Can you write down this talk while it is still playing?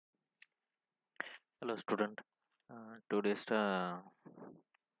Hello student. 2 டேஸ்டாக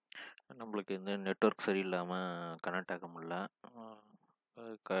நம்மளுக்கு இந்த நெட்ஒர்க் சரியில்லாமல் கனெக்ட் ஆக முடியல.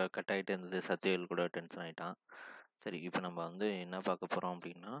 கட் ஆகிட்டே இருந்தது. சத்யவேல் கூட டென்ஷன் ஆகிட்டான். சரி, இப்போ நம்ம வந்து என்ன பார்க்க போகிறோம்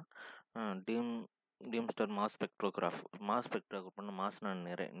அப்படின்னா டீம்ஸ்டர் மாஸ் ஸ்பெக்ட்ரோகிராஃப். மாஸ் ஸ்பெக்ட்ரோகிராஃப் பண்ண மாஸ்னா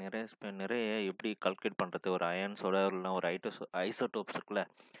நிறைய எப்படி கால்குலேட் பண்ணுறது? ஒரு அயன்ஸோட இல்லைனா ஒரு ஐசோடோப்ஸ் இருக்குல்ல.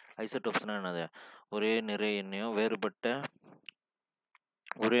 ஐசோடோப்ஸ்னால் என்னது? ஒரே நிறைய எண்ணையும்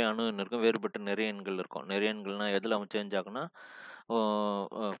ஒரே அணு எண் இருக்கும், வேறுபட்ட நிறைய எண்கள் இருக்கும். நிறைய எண்கள்னால் எதில் அவன் சேஞ்ச் ஆகும்னா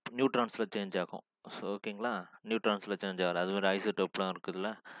நியூட்ரான்ஸில் சேஞ்ச் ஆகும். ஸோ ஓகேங்களா, நியூட்ரான்ஸில் சேஞ்ச் ஆகல. அதுமாதிரி ஐசோடோப்லாம் இருக்குதுல்ல.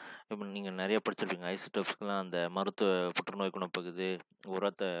 இப்போ நீங்கள் நிறைய படிச்சிருப்பீங்க. ஐசோடோப்ஸ்க்குலாம் அந்த மருத்துவ புற்றுநோய் குணப்பகுதி,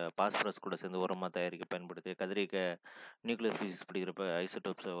 உரத்தை பாஸ்பரஸ் கூட சேர்ந்து உரமாக தயாரிக்க பயன்படுது. கதிரியக்க நியூக்ளியர் ஃபிசிக்ஸ் படிக்கிறப்ப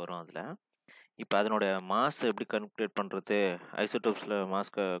ஐசோடோப்ஸ் வரும் அதில். இப்போ அதனுடைய மாஸ் எப்படி கால்குலேட் பண்ணுறது? ஐசோடோப்ஸில்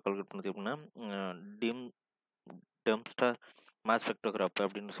மாஸ் கால்குலேட் பண்ணுறது எப்படின்னா டெம்ஸ்டர் மாஸ் ஸ்பெக்ட்ரோகிராஃப்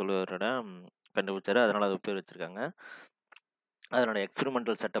அப்படின்னு சொல்லுவாரோட கண்டுபிடிச்சாரு. அதனால் அது பேர் வச்சுருக்காங்க. அதனோட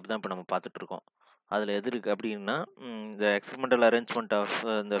எக்ஸ்பெரிமெண்டல் செட்டப் தான் இப்போ நம்ம பார்த்துட்ருக்கோம். அதில் எது இருக்குது அப்படின்னா, இந்த எக்ஸ்பெரிமெண்டல் அரேஞ்ச்மெண்ட் ஆஃப்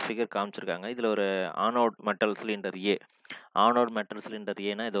இந்த ஃபிகர் காமிச்சிருக்காங்க. இதில் ஒரு ஆனோட் மெட்டல் சிலிண்டர் ஏ. ஆனோட் மெட்டல் சிலிண்டர்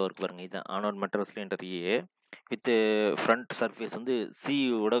ஏன்னா இது ஒரு பாருங்க, இதுதான் anode metal cylinder A with front surface வந்து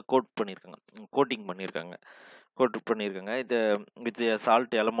சியோட கோட்டிங் பண்ணியிருக்காங்க. இது with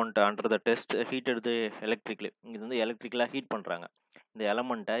salt element under the test heated electrically. இது வந்து எலக்ட்ரிக்கலாக ஹீட் பண்ணுறாங்க. இந்த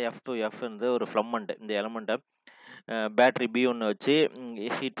எலமெண்ட்டை F2F ஒரு ஃப்ளம்மண்ட். இந்த எலமெண்ட்டை பேட்டரி B1 வச்சு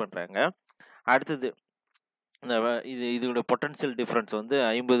ஹீட் பண்ணுறாங்க. அடுத்தது இந்த இதோட பொட்டன்ஷியல் டிஃப்ரென்ஸ் வந்து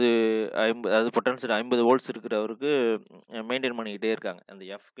 50 அதாவது பொட்டன்ஷியல் 50 வோல்ட்ஸ் இருக்கிறவருக்கு மெயின்டைன் பண்ணிக்கிட்டே இருக்காங்க. அந்த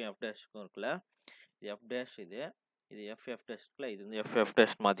எஃப்க்கும் எஃப் டேஷ்க்கும் இருக்குல்ல, இது எஃப் டேஷ், இது எஃப் டேஷ்ல, இது வந்து எஃப்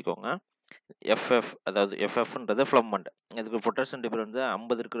டேஷ் மாற்றிக்கோங்க. எஃப்எஃப், அதாவது எஃப்எஃப்ன்றது ஃப்ளம்மண்ட். இதுக்கு பொட்டன்ஷியல் டிஃபரன்ஸ்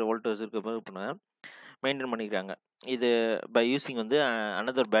 50 இருக்கிற வோல்டேஜ் இருக்க போது மெயின்டைன் பண்ணிக்கிறாங்க. இது பை யூஸிங் வந்து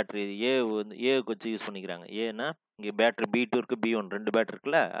அனதர் பேட்டரி ஏவுக்கு வச்சு யூஸ் பண்ணிக்கிறாங்க. ஏன்னா இங்கே பேட்டரி B2 இருக்குது, B1 2 பேட்டரி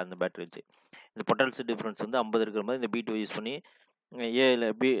இருக்குல்ல, அந்த பேட்டரி வச்சு இந்த பொட்டன்ஷியல் டிஃபரன்ஸ் வந்து 50 இருக்கிற மாதிரி இந்த B2 யூஸ் பண்ணி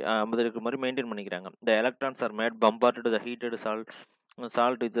ஏல 50 இருக்கிற மாதிரி மெயின்டைன் பண்ணிக்கிறாங்க. த electrons R mat bombarded to the heated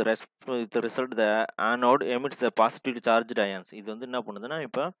salt with the result the anode emits the positively charged ions. இது வந்து என்ன பண்ணுதுன்னா,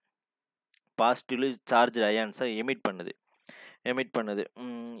 இப்போ பாசிட்டிவ்லி சார்ஜ் அயான்ஸை எமிட் பண்ணுது. எமிட்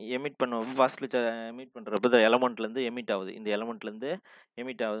பண்ணுறப்ப இந்த எலமெண்ட்லேருந்து எமிட் ஆகுது. இந்த எலமெண்ட்லேருந்து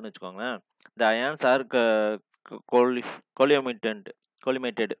எமிட் ஆகுதுன்னு வச்சுக்கோங்களேன். இந்த அயான்ஸ் ஆர்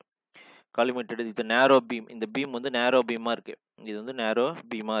collimated இது நேரோ பீம். இந்த பீம் வந்து நேரோ பீமாக இருக்குது. இது வந்து நேரோ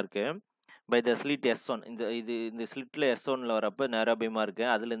பீமாக இருக்குது. By the slit S1. இந்த ஸ்லிட்டில் S1ல் வரப்போ நேரோ பீமாக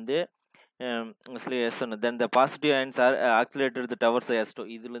இருக்குது. அதுலேருந்து S1 then the positive ions R accelerated towers S2.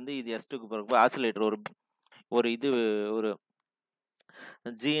 இதுலேருந்து இது S2க்கு போகிறப்போ ஆக்சிலேட்டர் ஒரு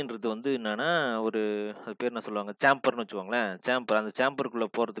ஜின்றது வந்து என்னன்னா, அது பேர் என்ன சொல்லுவாங்க, சேம்பர்னு வச்சுக்கோங்களேன். அந்த சேம்பருக்குள்ளே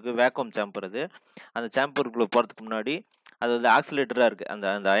போகிறதுக்கு வேக்கம் சேம்பர். அந்த சேம்பருக்குள்ளே போகிறதுக்கு முன்னாடி அது வந்து ஆக்சிலேட்டராக இருக்குது.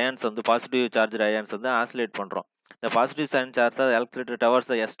 அந்த அயான்ஸ் வந்து பாசிட்டிவ் சார்ஜ் அயான்ஸ் வந்து ஆக்சிலேட் பண்ணுறோம். இந்த positive charge oscillator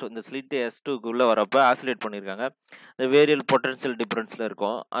towers S2. இந்த ஸ்லிட் S2க்குள்ளே வரப்போ ஆக்சிலேட் பண்ணியிருக்காங்க. இந்த வேரியல் பொட்டன்ஷியல் டிஃப்ரென்ஸில்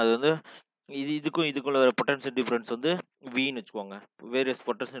இருக்கும். அது வந்து இதுக்குள்ள வர பொட்டன்ஷியல் டிஃப்ரென்ஸ் வந்து வின்னு வச்சுக்கோங்க. வேரியஸ்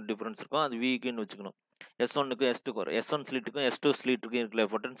பொட்டன்ஷியல் டிஃப்ரென்ஸ் இருக்கும், அது விக்குன்னு வச்சுக்கணும். S1க்கும் S2க்கும் வரும். S1 ஸ்லிட்டுக்கும் S2 ஸ்லிட்டுக்கும் இருக்கிற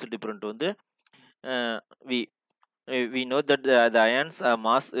பொட்டன்ஷியல் டிஃப்ரெண்ட் வந்து we know that the ions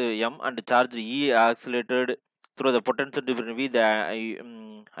mass m and charge E accelerated through the potential difference V. The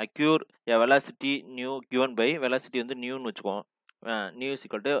occur a velocity nu given by velocity வந்து நியூன்னு வச்சுக்கோம். nu is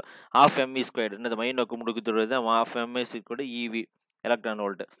equal to half m squared. இந்த mind நோக்கு முடுக்குறது half m is equal to EV electron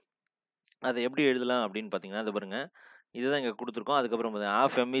volt. அதை எப்படி எழுதலாம் அப்படின்னு பார்த்தீங்கன்னா, அது பாருங்க, இதுதான் இங்கே கொடுத்துருக்கோம். அதுக்கப்புறம்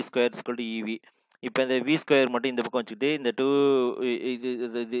half m squared is equal to EV. இப்போ இந்த V ஸ்கொயர் மட்டும் இந்த பக்கம் வச்சுக்கிட்டு இந்த 2 இது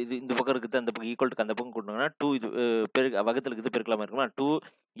இந்த பக்கம் இருக்குது, அந்த பக்கம் ஈக்குவல் டு அந்த பக்கம் கொடுத்தோம்னா 2 இது வகத்தில் இருக்குது பெருக்கலாமா இருக்குமா 2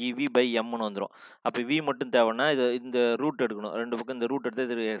 EV by mன்னு வந்துடும். அப்போ V மட்டும் தேவைன்னா இந்த ரூட் எடுக்கணும். ரெண்டு பக்கம் இந்த ரூட் எடுத்து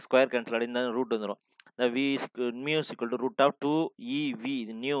இது ஸ்கொயர் கேன்சல் ஆகி இந்த ரூட் வந்துடும். இந்த V mu equal to root of 2 EV.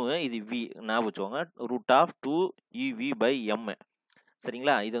 இது நியூ, இது V ஞாபகம் வச்சுக்கோங்க. Root of 2 EV by m.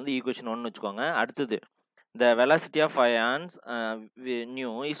 சரிங்களா, இது வந்து ஈக்குவேஷன் 1 வச்சுக்கோங்க. அடுத்தது the velocity of ions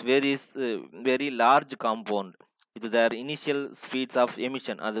nu is very large compound with their initial speeds of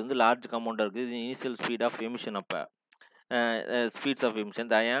emission. அது வந்து large compound இருக்குது. initial speed of emission அப்போ speeds of emission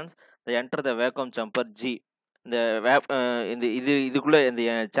the ions they enter the vacuum chamber G. இந்த இதுக்குள்ள இந்த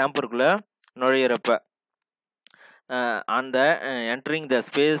சாம்பருக்குள்ள நுழையிறப்ப on the entering the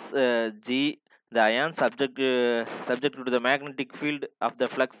space G, the ions subject to the magnetic field of the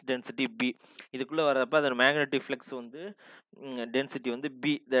flux density B. இதுக்குள்ள வரப்ப அந்த magnetic flux வந்து density வந்து B.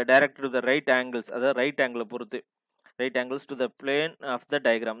 the directed to the right angles, அதாவது right ஆங்கிளை பொறுத்து, right angles to the plane of the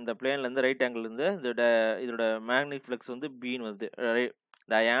diagram. இந்த பிளேன்லேருந்து right angle இருந்து இதோட மேக்னெட்டிக் ஃப்ளக்ஸ் வந்து பின்னு வருது.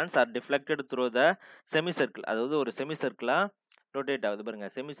 the ions are deflected through the semicircle. அதாவது ஒரு semicircle rotate ஆகுது பாருங்க,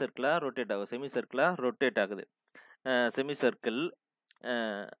 semicircle rotate ஆகுது, semicircle rotate ஆகுது, semicircle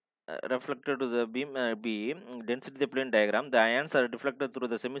reflected to the beam B density the plane diagram. The ions are deflected through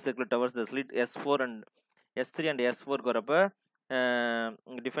the semicircle towards the slit S4 and S3 and S4 வரப்ப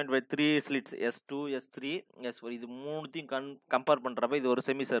defined by 3 slits S2 S3 S4. இது மூணுத்தையும் compare பண்றப்ப இது ஒரு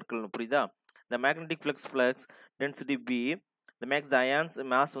semi circle, புரியுதா? The magnetic flux density B the makes the ions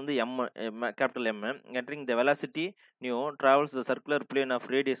mass வந்து m capital M entering the velocity nu travels the circular plane of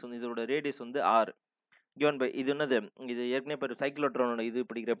radius வந்து இதோட radius வந்து r given by இது என்னது, இது ஏற்கனவே இப்போ சைக்ளோட்ரானோட இது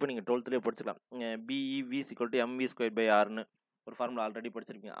படிக்கிறப்ப நீங்கள் 12th படிச்சுக்கலாம். BEV = mv²/r ன்னு ஒரு ஃபார்முலா ஆல்ரெடி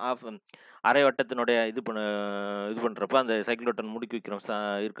படிச்சிருக்கீங்க. அரை வட்டத்தினுடைய இது பண்ணுறப்ப அந்த சைக்ளோட்ரான் முடுக்கி வைக்கிறோம்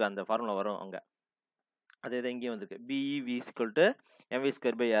இருக்க அந்த ஃபார்முலா வரும் அங்கே. அதே தான் இங்கேயும் வந்துருக்கு, BEV =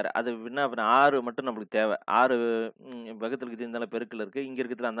 mv²/r. அது என்ன பண்ண ஆறு மட்டும் நம்மளுக்கு தேவை, ஆறு பக்கத்துக்கு இது இருந்தாலும் பெருக்கில் இருக்குது, இங்கே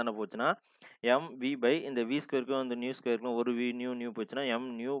இருக்கிறதுல அந்தாண்ட போச்சுன்னா mv/ இந்த v²க்கும் இந்த நியூ² ஒரு v நியூ போச்சுன்னா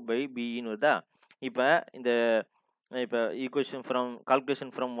m/b/ன்னு வருதா. இப்போ equation from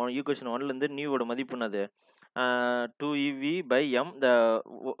calculation from equation 1லேருந்து நியூவோட மதிப்பு என்னது 2ev/m த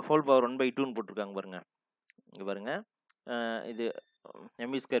ஹோல் பவர் 1/2ன்னு போட்டிருக்காங்க பாருங்க. இங்கே பாருங்க, இது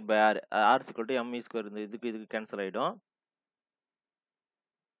mv²/r r = mv², இந்த இதுக்கு கேன்சல் ஆகிடும்.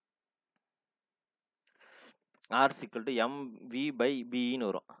 r = mv/bன்னு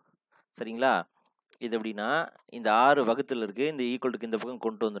வரும், சரிங்களா? இது எப்படின்னா, இந்த 6 வகுத்தில் இருக்குது, இந்த ஈக்குவலுக்கு இந்த பக்கம்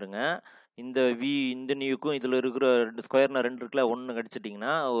கொண்டு வந்துடுங்க. இந்த வி இந்த நியூக்கும் இதில் இருக்கிற 2 ஸ்கொயர்னா 2 இருக்குல்ல, 1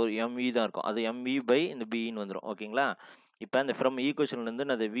 கடிச்சிட்டிங்கன்னா ஒரு mv தான் இருக்கும், அது mv/ இந்த பின்னு வந்துடும், ஓகேங்களா? இப்போ இந்த ஃப்ரம் ஈக்குவேஷன்லேருந்து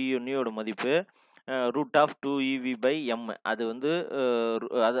அந்த வி நியூவோட மதிப்பு √2ev/m, அது வந்து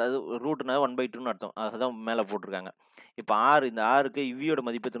அது ரூட்னா 1/2ன்னு அர்த்தம், அதுதான் மேலே போட்டிருக்காங்க. இப்போ இந்த ஆருக்கு வியோட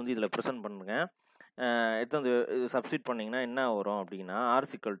மதிப்பை வந்து இதில் ப்ரெசென்ட் பண்ணுங்க. எடுத்து இது சப்ஸ்டிட் பண்ணிங்கன்னா என்ன வரும் அப்படின்னா r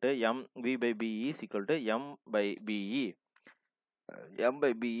 = mv/be = m/be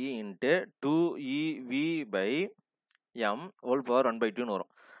m/be into 2ev/m whole power 1/2ன்னு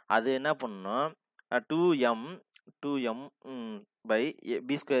வரும். அது என்ன பண்ணணும்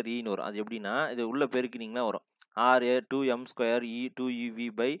 2m/b²e வரும். அது எப்படின்னா இது உள்ள பெருக்கினீங்கன்னா வரும் r 2m² e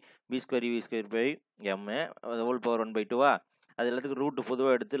 2ev/b²ev²/m whole power 1/2வா. அது எல்லாத்துக்கும் ரூட்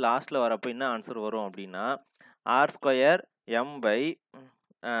பொதுவாக எடுத்து லாஸ்ட்டில் வரப்போ என்ன ஆன்சர் வரும் அப்படின்னா r²m/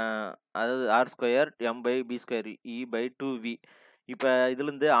 அதாவது r²m/b²e/2v. இப்போ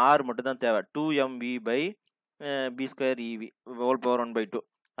இதுலேருந்து ஆர் மட்டும் தான் தேவை, 2mv/b²ev ஹோல் பவர் 1/2.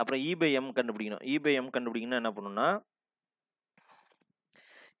 அப்புறம் e/m கண்டுபிடிக்கணும். e/m கண்டுபிடிக்கணும்னா என்ன பண்ணணும்னா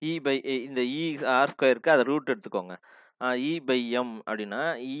இந்த r²க்கு அதை ரூட் எடுத்துக்கோங்க. e/m அப்படின்னா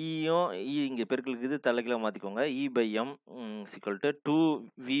ஈயும் இங்கே பெருக்கலுக்கு இது தலைக்கீழ மாற்றிக்கோங்க. e/m =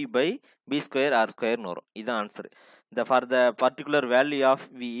 2v/b²r²ன்னு வரும். இதுதான் answer. for the particular value of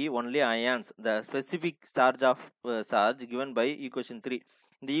v only ions the specific charge given by equation 3.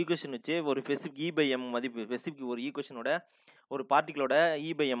 இந்த ஈக்குவேஷன் வச்சு ஒரு ஸ்பெசிஃபிக் e/m மதிப்பு, ஸ்பெசிஃபிக் ஒரு ஈக்குவேஷனோட ஒரு பார்ட்டிகளோட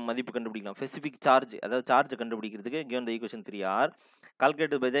e/m மதிப்பு கண்டுபிடிக்கலாம். ஸ்பெசிஃபிக் சார்ஜ், அதாவது சார்ஜ் கண்டுபிடிக்கிறதுக்கு given the equation 3 are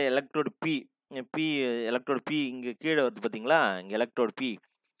calculated by the electrode p electrode p இங்கே கீழே வருது பார்த்தீங்களா, இங்கே எலக்ட்ரோட் p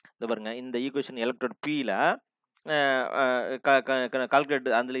இந்த பாருங்க, இந்த ஈக்குவேஷன் எலக்ட்ரோட் p-ல கால்குலேட்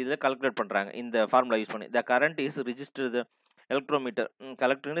இதில் கால்குலேட் பண்ணுறாங்க இந்த ஃபார்முலா யூஸ் பண்ணி. The current is register electrometer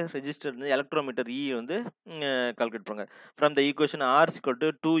collector register electrometer இ வந்து கால்குலேட் பண்ணுங்க. From the equation r =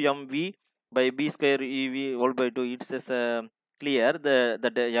 2mv/b²ev whole by 2 it's is clear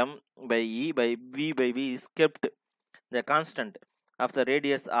that m/e/v/v is kept the constant of the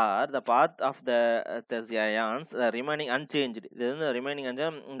radius r, the path of the ions remaining unchanged. இது வந்து remaining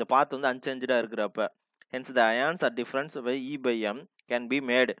இந்த பாத் வந்து unchanged இருக்கிறப்ப hence the ions are difference by e/m can be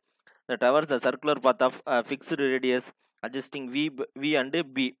made that traverse the circular path of fixed radius adjusting v and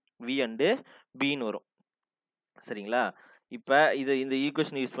b ன்னு வரும், சரிங்களா? இப்போ இந்த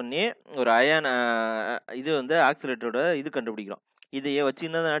ஈக்குவேஷன் யூஸ் பண்ணி ஒரு அயான் இது வந்து ஆக்சிலேட்டரோட இது கண்டுபிடிக்கிறோம். இதையே வச்சு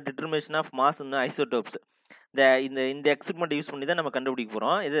இந்த டிட்டர்மினேஷன் ஆஃப் மாஸ் இந்த ஐசோடோப்ஸ் இந்த எக்ஸ்பெரிமெண்ட் யூஸ் பண்ணி தான் நம்ம கண்டுபிடிக்க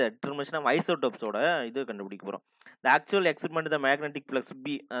போகிறோம். இது டிட்டர்மினேஷன் ஆஃப் ஐசோடோப்ஸோட இது கண்டுபிடிக்க போகிறோம். The actual experiment the magnetic flux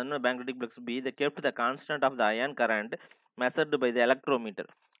B they kept the constant of the ion current measured by the electrometer.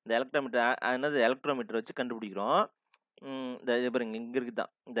 இந்த எலக்ட்ரோமீட்டர் வச்சு கண்டுபிடிக்கிறோம். இங்கே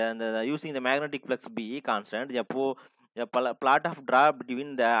இருக்குதான் இந்த using the magnetic flux B constant a plot of drop between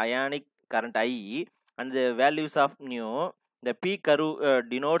the ionic current I and the values of nu. The P curve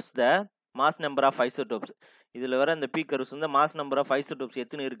denotes the mass number of isotopes. இதில் வர இந்த P curves வந்து mass number of isotopes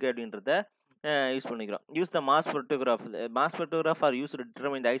எத்தனை இருக்குது அப்படின்றத use பண்ணிக்கிறோம். Use the mass spectrograph. Mass spectrograph R use to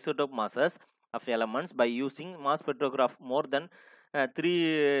determine the isotope masses of elements by using mass spectrograph. More then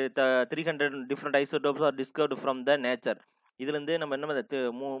 300 different isotopes are discovered from the nature. இதுலேருந்து நம்ம என்ன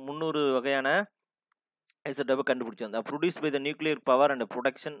 300 வகையான isotope கண்டுபிடிச்சோம். Produced by the nuclear power and the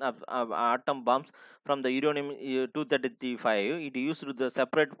production of atom bombs from the uranium 235. It used to the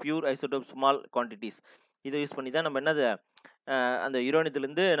separate pure isotope small quantities. இதை use பண்ணி தான் நம்ம என்னது அந்த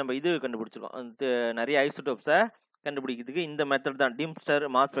யுரேனியத்துலேருந்து நம்ம இது கண்டுபிடிச்சிருக்கோம். நிறைய ஐசோடோப்ஸை கண்டுபிடிக்கிறதுக்கு இந்த மெத்தட் தான் டெம்ப்ஸ்டர்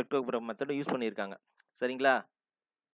மாஸ் ஸ்பெக்ட்ரோகிராஃப் மெத்தட் யூஸ் பண்ணியிருக்காங்க. சரிங்களா?